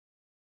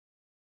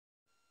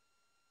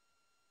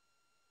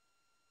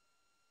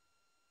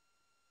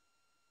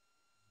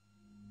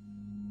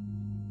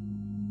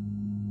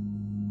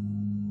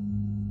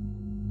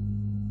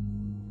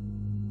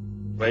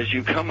As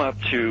you come up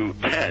to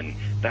 10,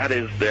 that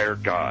is their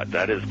God.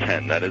 That is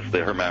 10. That is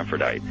the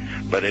hermaphrodite.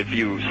 But if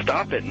you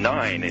stop at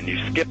 9 and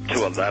you skip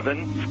to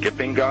 11,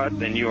 skipping God,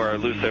 then you are a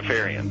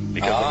Luciferian.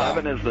 Because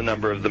 11 is the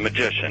number of the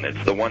magician.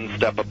 It's the one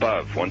step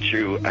above. Once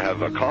you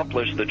have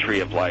accomplished the tree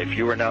of life,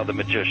 you are now the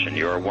magician.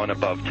 You are one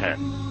above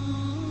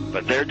 10.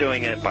 But they're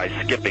doing it by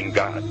skipping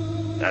God.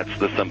 That's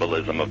the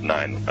symbolism of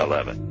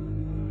 9/11.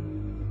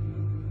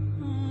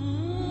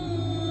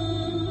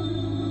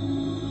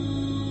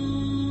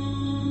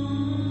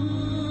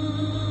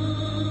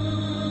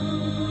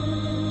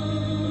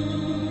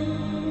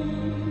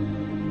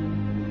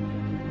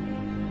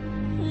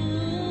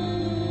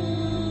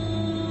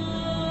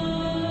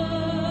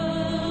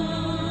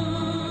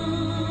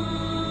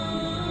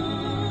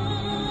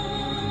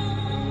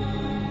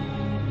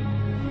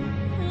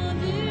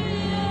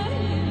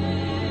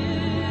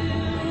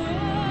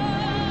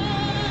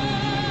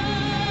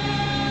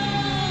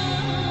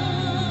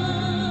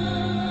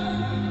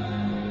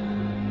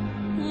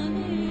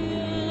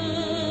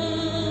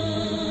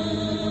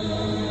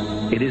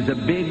 It is a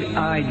big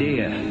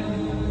idea,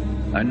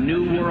 a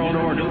new world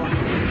order.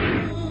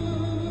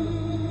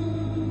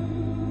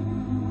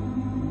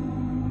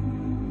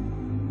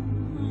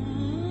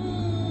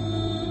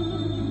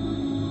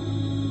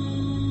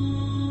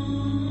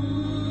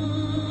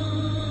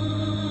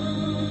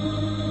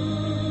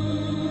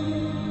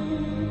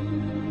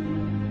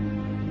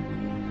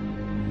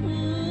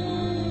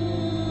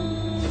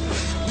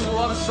 We were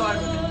on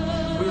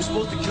assignment. We were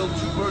supposed to kill 2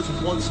 birds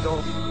with 1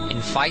 stone. In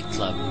Fight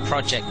Club,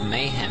 Project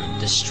Mayhem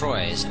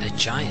destroys a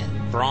giant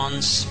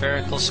bronze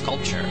spherical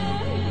sculpture.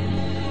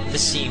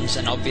 This seems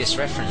an obvious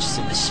reference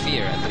to the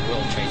sphere at the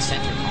World Trade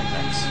Center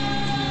complex.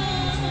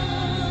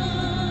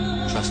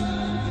 Trust me.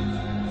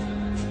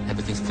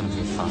 Everything's gonna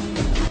be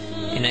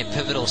fine. In a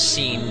pivotal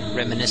scene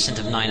reminiscent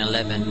of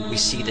 9/11, we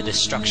see the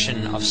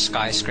destruction of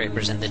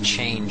skyscrapers and the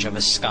change of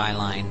a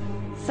skyline.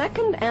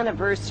 Second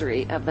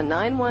anniversary of the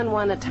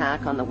 9/11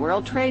 attack on the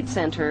World Trade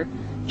Center,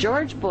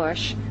 George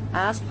Bush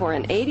asked for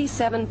an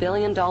 $87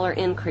 billion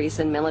increase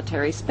in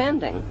military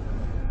spending.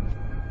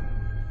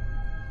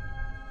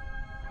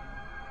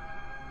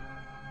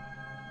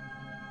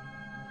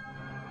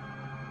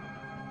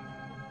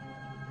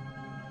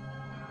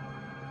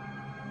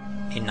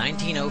 In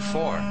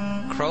 1904,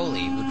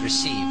 Crowley would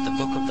receive the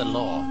Book of the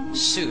Law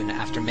soon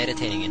after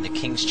meditating in the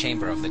King's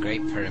Chamber of the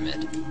Great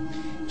Pyramid.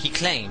 He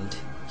claimed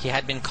he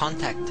had been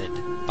contacted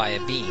by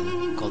a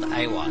being called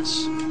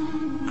Aiwas.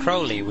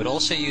 Crowley would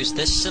also use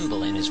this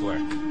symbol in his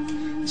work.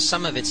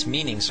 Some of its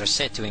meanings are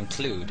said to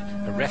include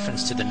a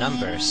reference to the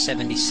number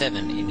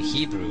 77 in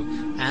Hebrew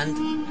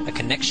and a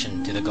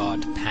connection to the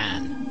god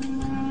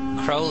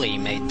Pan. Crowley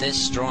made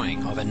this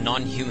drawing of a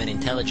non-human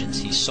intelligence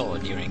he saw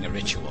during a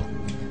ritual.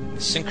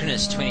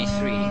 Synchronous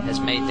 23 has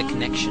made the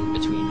connection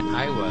between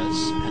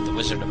Aiwas and the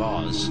Wizard of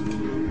Oz,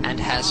 and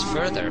has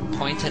further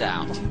pointed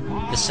out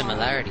the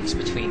similarities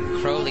between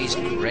Crowley's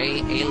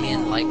grey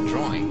alien-like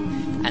drawing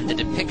and the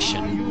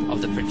depiction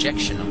of the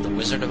projection of the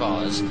Wizard of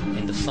Oz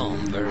in the film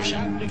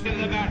version.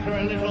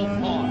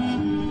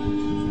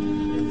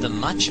 The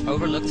much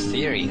overlooked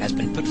theory has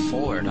been put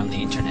forward on the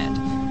internet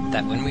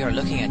that when we are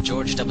looking at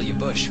George W.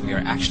 Bush, we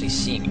are actually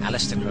seeing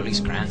Aleister Crowley's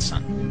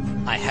grandson.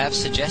 I have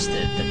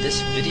suggested that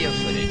this video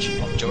footage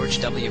of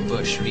George W.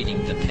 Bush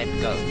reading The Pet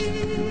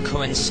Goat,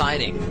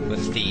 coinciding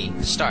with the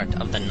start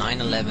of the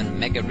 9/11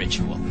 mega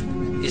ritual,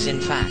 is in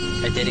fact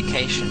a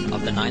dedication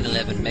of the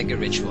 9/11 mega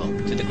ritual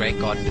to the great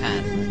god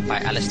Pan by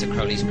Aleister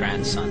Crowley's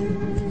grandson.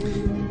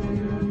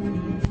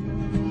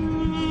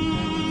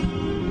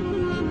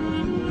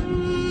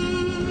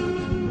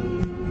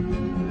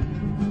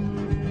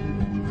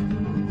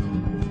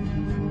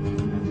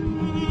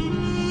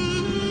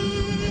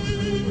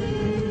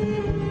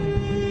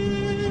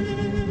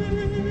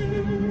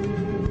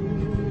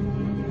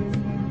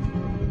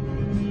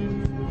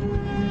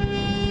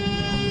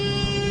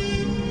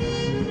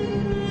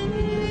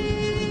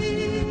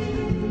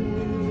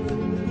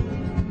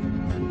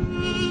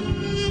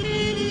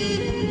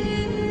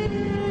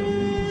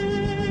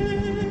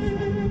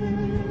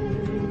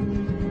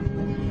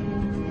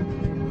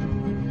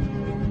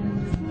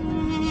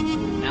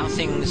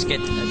 Things get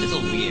a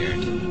little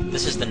weird.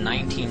 This is the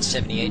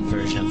 1978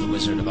 version of The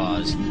Wizard of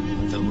Oz,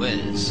 The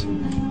Wiz.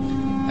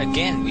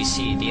 Again we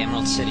see the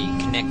Emerald City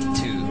connected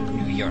to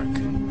New York.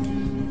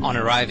 On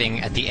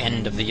arriving at the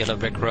end of the Yellow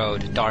Brick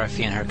Road,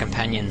 Dorothy and her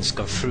companions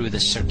go through the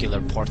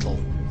circular portal.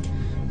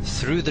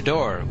 Through the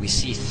door we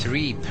see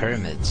 3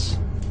 pyramids.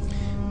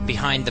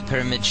 Behind the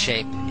pyramid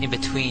shape, in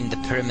between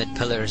the pyramid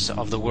pillars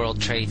of the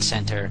World Trade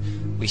Center,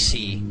 we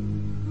see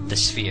the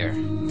sphere,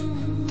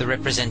 the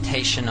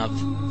representation of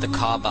the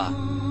Kaaba.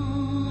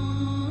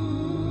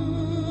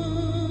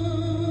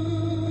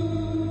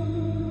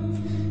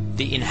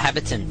 The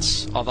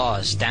inhabitants of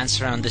Oz dance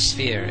around the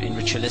sphere in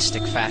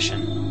ritualistic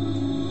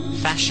fashion.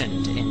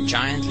 Fashioned in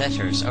giant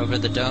letters over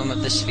the dome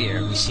of the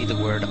sphere, we see the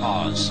word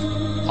Oz.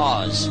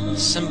 Oz,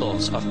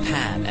 symbols of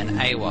Pan and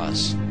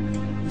Aiwas,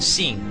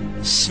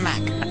 seen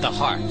smack at the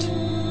heart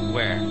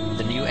where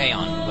the new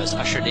Aeon was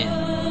ushered in,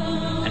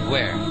 and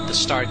where the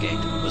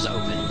Stargate was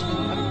opened.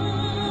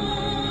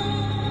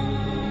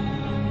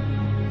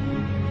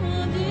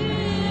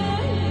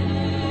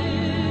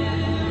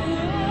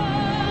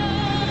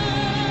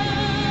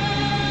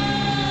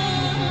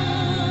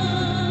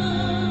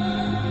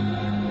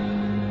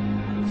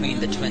 Between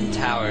the Twin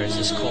Towers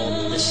is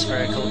called the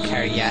spherical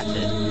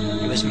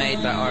caryatid. It was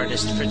made by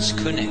artist Fritz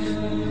Koenig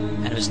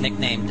and was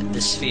nicknamed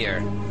the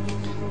Sphere.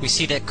 We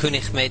see that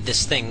Koenig made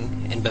this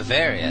thing in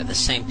Bavaria, the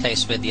same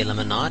place where the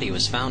Illuminati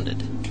was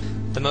founded.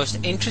 The most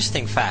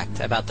interesting fact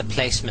about the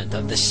placement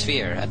of the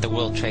sphere at the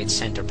World Trade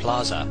Center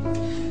Plaza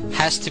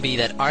has to be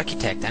that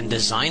architect and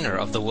designer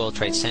of the World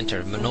Trade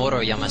Center,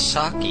 Minoru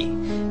Yamasaki,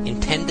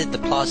 intended the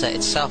plaza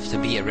itself to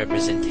be a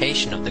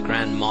representation of the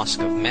Grand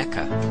Mosque of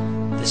Mecca,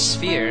 the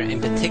sphere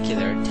in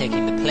particular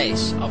taking the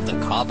place of the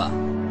Kaaba.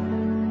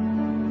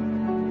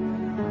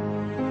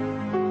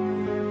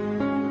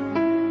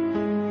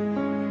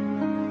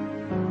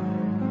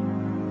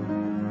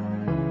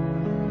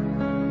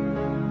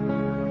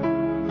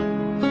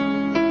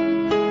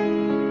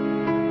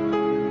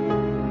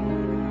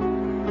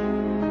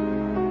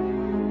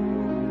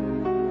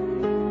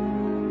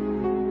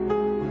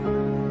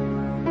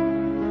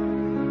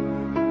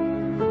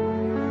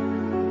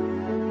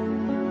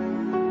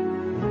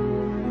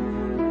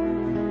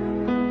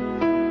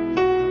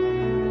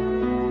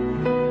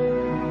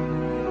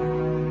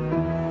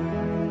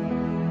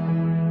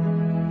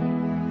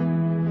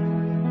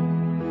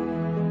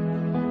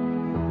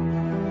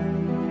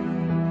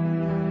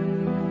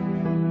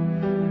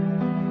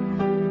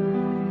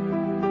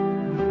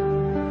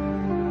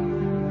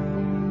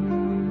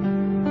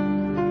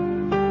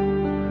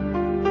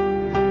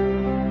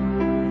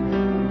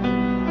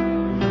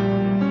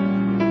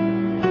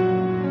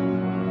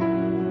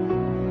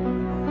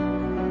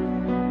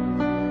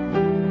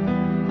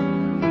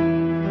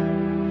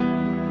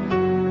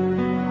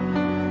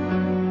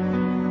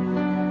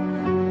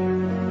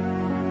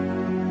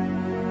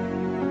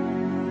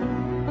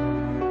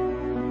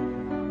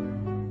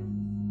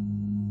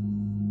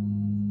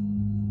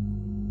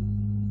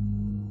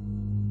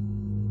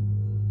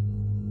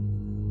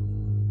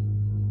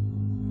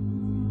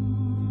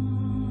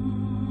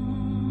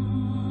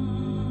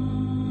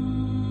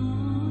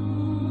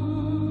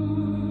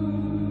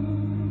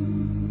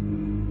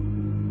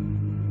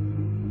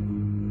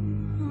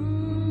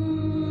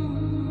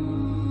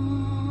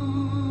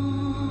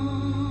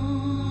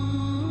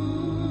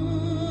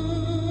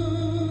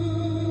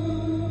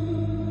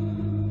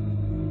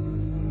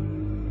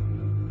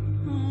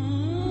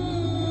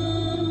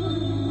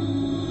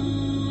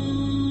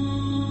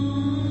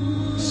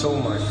 So,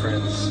 my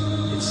friends,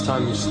 it's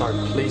time you start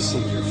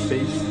placing your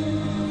faith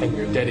and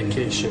your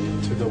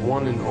dedication to the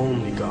one and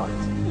only God,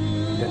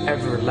 the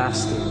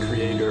everlasting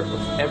creator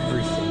of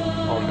everything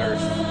on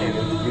earth and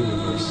in the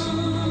universe.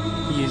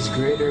 He is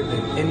greater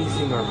than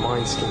anything our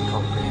minds can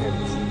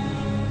comprehend.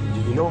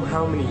 Do you know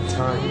how many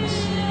times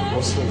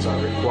Muslims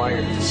are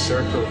required to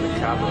circle the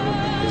Kaaba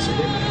and visit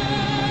it?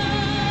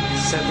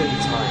 7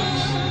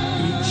 times,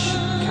 each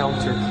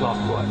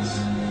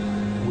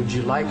counterclockwise. Would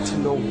you like to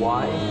know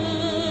why?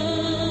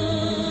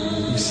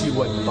 You see,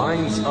 what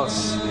binds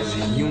us as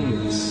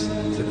humans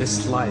to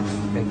this life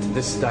and to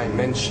this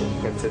dimension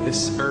and to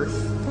this earth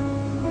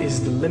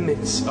is the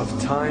limits of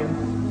time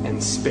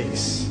and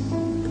space.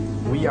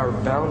 We are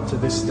bound to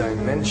this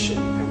dimension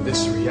and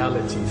this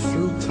reality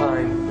through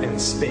time and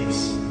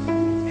space.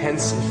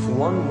 Hence, if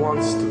one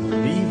wants to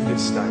leave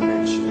this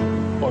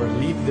dimension or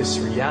leave this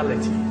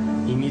reality,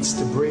 he needs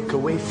to break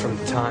away from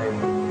time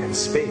and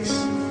space.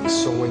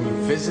 So when you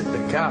visit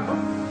the Kaaba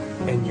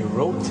and you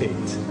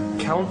rotate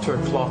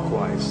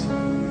counterclockwise,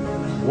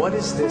 what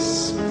is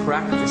this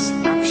practice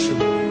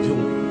actually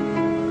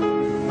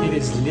doing? It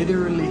is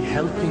literally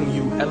helping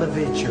you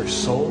elevate your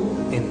soul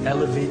and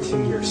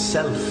elevating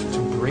yourself to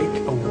break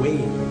away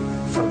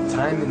from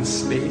time and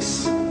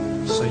space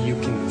so you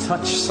can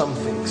touch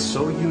something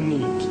so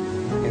unique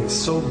and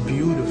so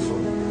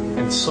beautiful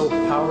and so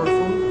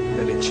powerful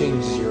that it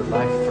changes your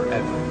life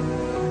forever.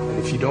 And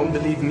if you don't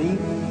believe me,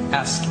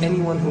 ask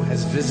anyone who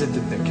has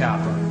visited the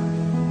Kaaba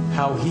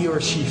how he or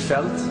she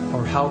felt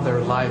or how their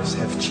lives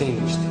have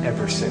changed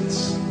ever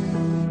since.